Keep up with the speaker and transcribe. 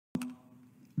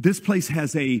This place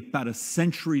has about a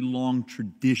century-long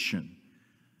tradition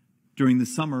during the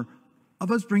summer of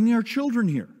us bringing our children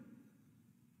here.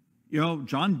 You know,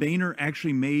 John Boehner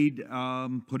actually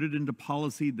put it into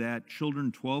policy that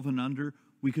children 12 and under,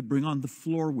 we could bring on the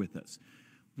floor with us.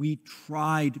 We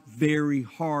tried very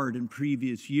hard in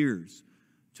previous years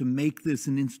to make this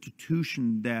an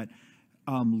institution that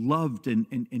loved and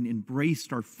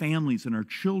embraced our families and our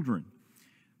children.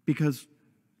 Because,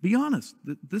 be honest,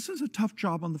 this is a tough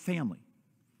job on the family.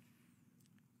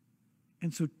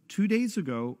 And so 2 days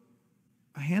ago,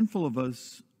 a handful of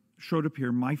us showed up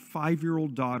here, my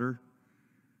 5-year-old daughter,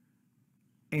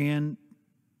 and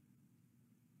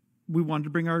we wanted to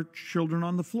bring our children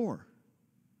on the floor.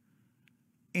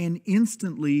 And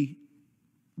instantly,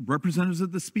 representatives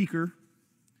of the Speaker,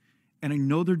 and I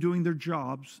know they're doing their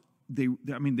jobs, they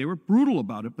were brutal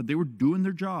about it, but they were doing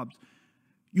their jobs.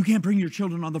 You can't bring your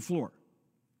children on the floor.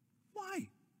 Why?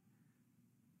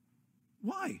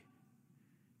 Why?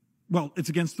 Well, it's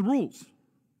against the rules.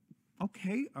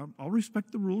 Okay, I'll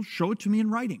respect the rules. Show it to me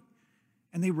in writing.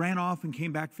 And they ran off and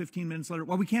came back 15 minutes later.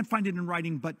 Well, we can't find it in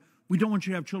writing, but we don't want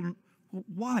you to have children. Well,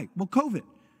 why? Well, COVID.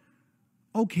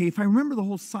 Okay, if I remember the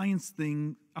whole science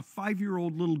thing, a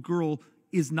 5-year-old little girl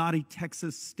is not a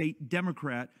Texas state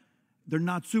Democrat. They're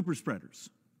not super spreaders.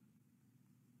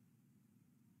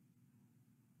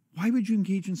 Why would you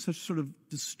engage in such sort of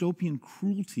dystopian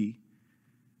cruelty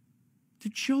to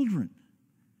children?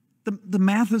 The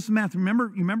math is the math.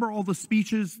 Remember all the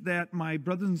speeches that my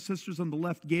brothers and sisters on the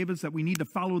left gave us that we need to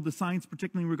follow the science,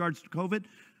 particularly in regards to COVID?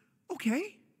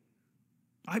 Okay.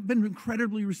 I've been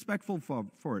incredibly respectful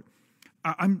for it.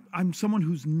 I'm someone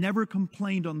who's never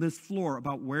complained on this floor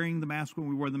about wearing the mask when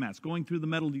we wear the mask, going through the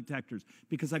metal detectors,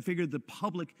 because I figured the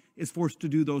public is forced to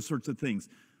do those sorts of things.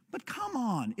 But come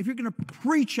on, if you're going to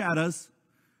preach at us,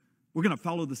 we're going to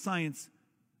follow the science.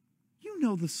 You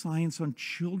know the science on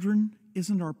children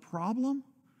isn't our problem.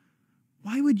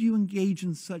 Why would you engage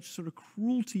in such sort of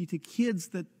cruelty to kids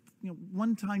that,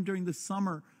 one time during the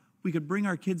summer, we could bring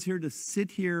our kids here to sit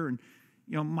here and,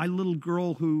 my little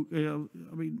girl who,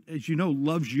 as you know,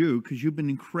 loves you because you've been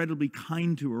incredibly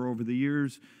kind to her over the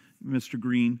years, Mr.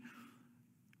 Green,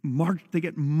 they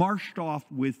get marched off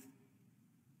with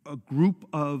a group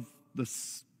of the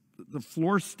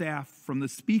floor staff from the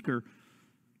Speaker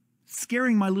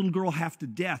scaring my little girl half to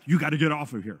death. You got to get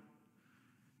off of here.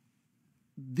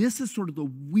 This is sort of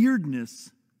the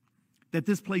weirdness that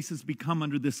this place has become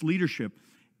under this leadership.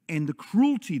 And the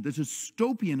cruelty, the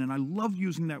dystopian, and I love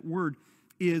using that word,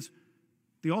 is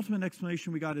the ultimate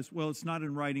explanation we got is, well, it's not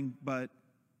in writing, but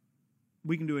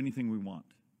we can do anything we want.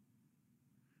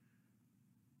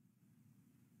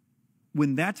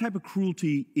 When that type of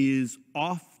cruelty is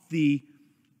off the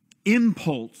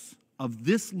impulse of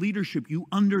this leadership, you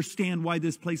understand why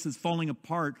this place is falling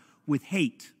apart with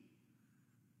hate.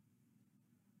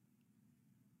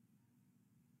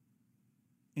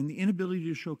 And the inability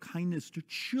to show kindness to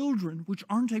children, which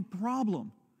aren't a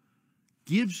problem,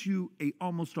 gives you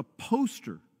almost a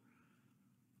poster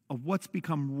of what's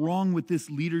become wrong with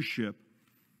this leadership.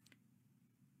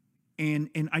 And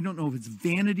I don't know if it's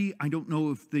vanity. I don't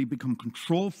know if they become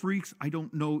control freaks. I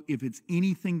don't know if it's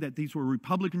anything that these were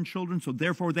Republican children, so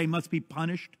therefore they must be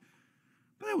punished.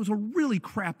 But that was a really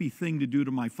crappy thing to do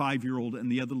to my 5-year-old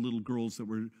and the other little girls that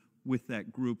were with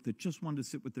that group that just wanted to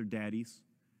sit with their daddies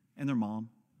and their mom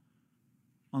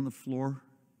on the floor.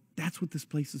 That's what this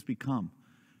place has become.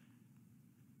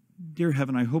 Dear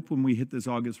heaven, I hope when we hit this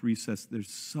August recess, there's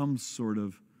some sort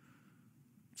of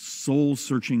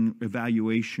soul-searching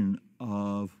evaluation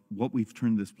of what we've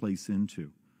turned this place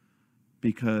into.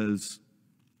 Because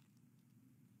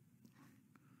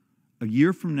a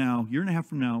year from now, year and a half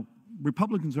from now,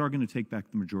 Republicans are going to take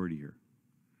back the majority here.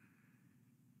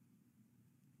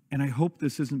 And I hope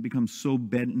this hasn't become so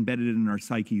embedded in our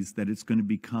psyches that it's going to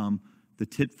become the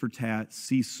tit-for-tat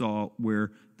seesaw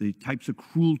where the types of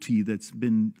cruelty that's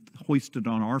been hoisted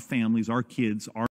on our families, our kids, our